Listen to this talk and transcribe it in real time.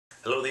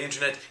Hello the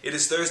internet, it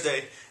is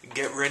Thursday.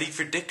 Get ready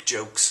for dick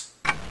jokes.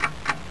 I've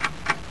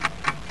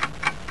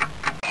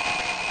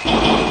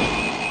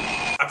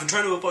been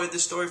trying to avoid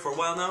this story for a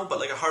while now, but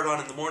like a hard-on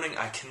in the morning,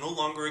 I can no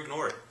longer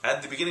ignore it.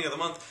 At the beginning of the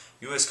month,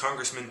 U.S.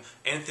 Congressman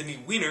Anthony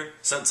Weiner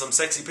sent some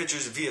sexy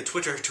pictures via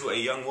Twitter to a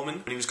young woman.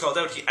 When he was called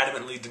out, he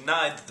adamantly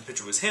denied that the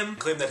picture was him,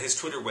 claimed that his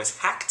Twitter was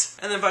hacked,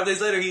 and then 5 days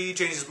later he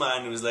changed his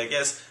mind and was like,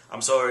 yes,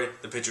 I'm sorry,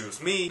 the picture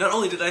was me. Not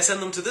only did I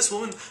send them to this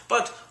woman,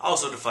 but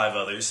also to 5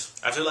 others.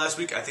 After last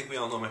week, I think we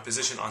all know my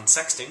position on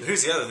sexting. But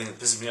here's the other thing that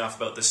pisses me off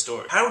about this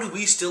story. How do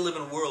we still live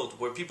in a world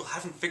where people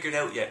haven't figured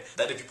out yet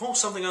that if you post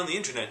something on the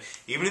internet,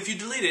 even if you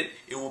delete it,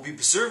 it will be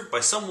preserved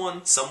by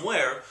someone,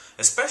 somewhere,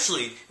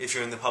 especially if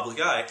you're in the public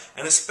eye,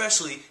 and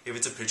especially if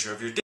it's a picture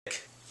of your dick.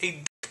 A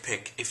dick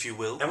pic, if you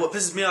will. And what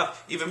pisses me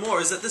off even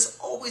more is that this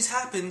always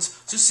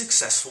happens to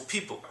successful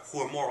people, who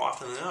are more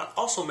often than not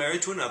also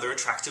married to another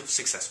attractive,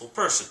 successful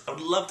person. I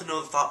would love to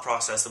know the thought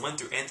process that went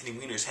through Anthony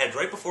Weiner's head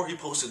right before he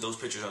posted those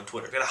pictures on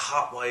Twitter. I got a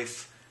hot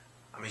wife,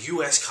 I'm a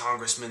US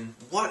congressman,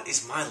 what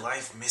is my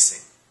life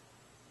missing?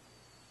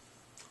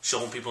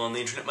 Showing people on the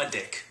internet my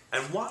dick.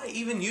 And why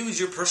even use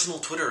your personal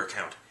Twitter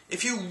account?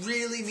 If you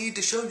really need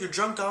to show your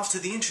drunk off to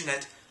the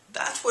internet,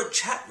 that's what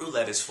chat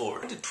roulette is for.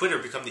 When did Twitter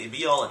become the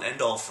be-all and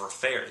end-all for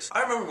affairs?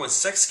 I remember when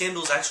sex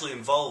scandals actually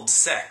involved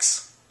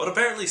sex. But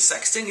apparently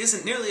sexting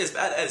isn't nearly as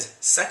bad as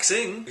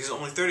sexing, because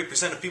only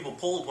 30% of people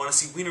polled want to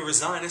see Weiner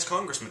resign as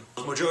congressman.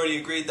 The majority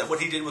agreed that what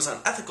he did was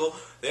unethical.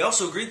 They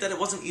also agreed that it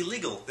wasn't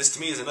illegal. This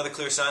to me is another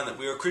clear sign that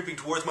we are creeping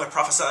towards my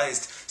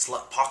prophesized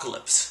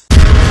slutpocalypse.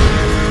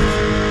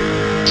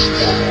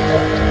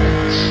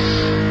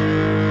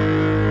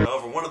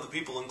 However, one of the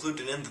people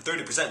included in the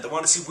 30% that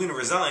want to see Weiner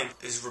resign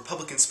is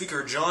Republican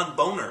Speaker John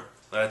Boehner.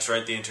 That's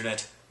right, the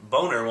internet.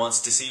 Boehner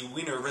wants to see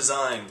Weiner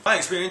resign. My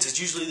experience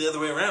is usually the other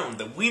way around,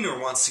 that Weiner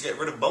wants to get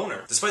rid of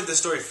Boehner. Despite this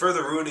story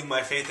further ruining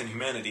my faith in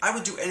humanity, I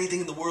would do anything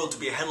in the world to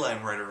be a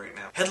headline writer right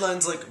now.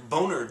 Headlines like,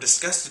 Boehner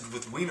disgusted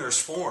with Weiner's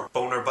form.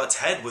 Boehner butts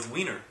head with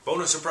Weiner.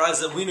 Boehner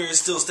surprised that Weiner is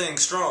still staying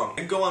strong.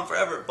 It can go on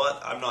forever,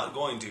 but I'm not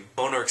going to.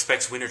 Boehner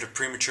expects Weiner to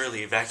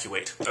prematurely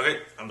evacuate.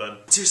 Okay, I'm done.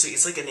 Seriously,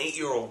 it's like an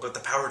 8-year-old got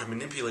the power to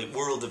manipulate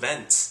world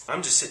events.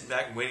 I'm just sitting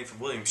back and waiting for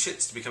William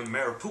Shits to become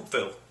mayor of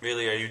Poopville.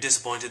 Really, are you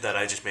disappointed that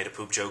I just made a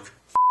poop joke?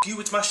 You,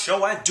 it's my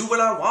show, I do what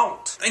I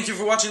want. Thank you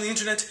for watching the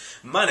internet.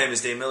 My name is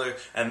Dave Miller,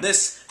 and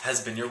this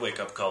has been your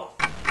wake-up call.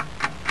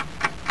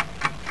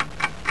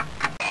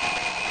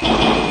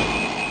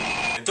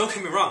 And don't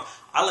get me wrong,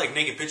 I like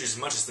naked pictures as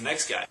much as the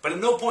next guy, but at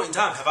no point in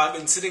time have I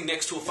been sitting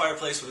next to a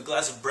fireplace with a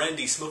glass of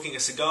brandy, smoking a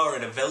cigar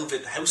in a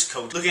velvet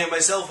housecoat, looking at my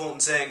cell phone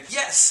and saying,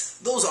 yes,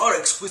 those are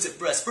exquisite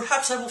breasts,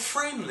 perhaps I will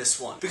frame this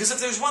one. Because if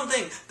there's one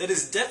thing that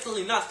is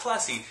definitely not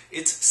classy,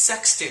 it's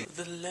sexting.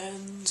 The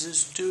lens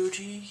is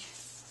dirty.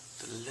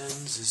 The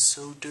lens is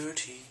so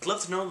dirty. I'd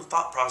love to know the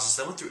thought process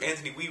that went through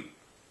Anthony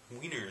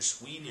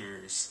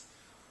Wieners.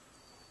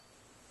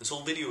 This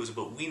whole video is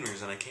about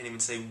wieners and I can't even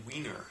say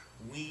wiener.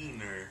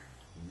 Wiener.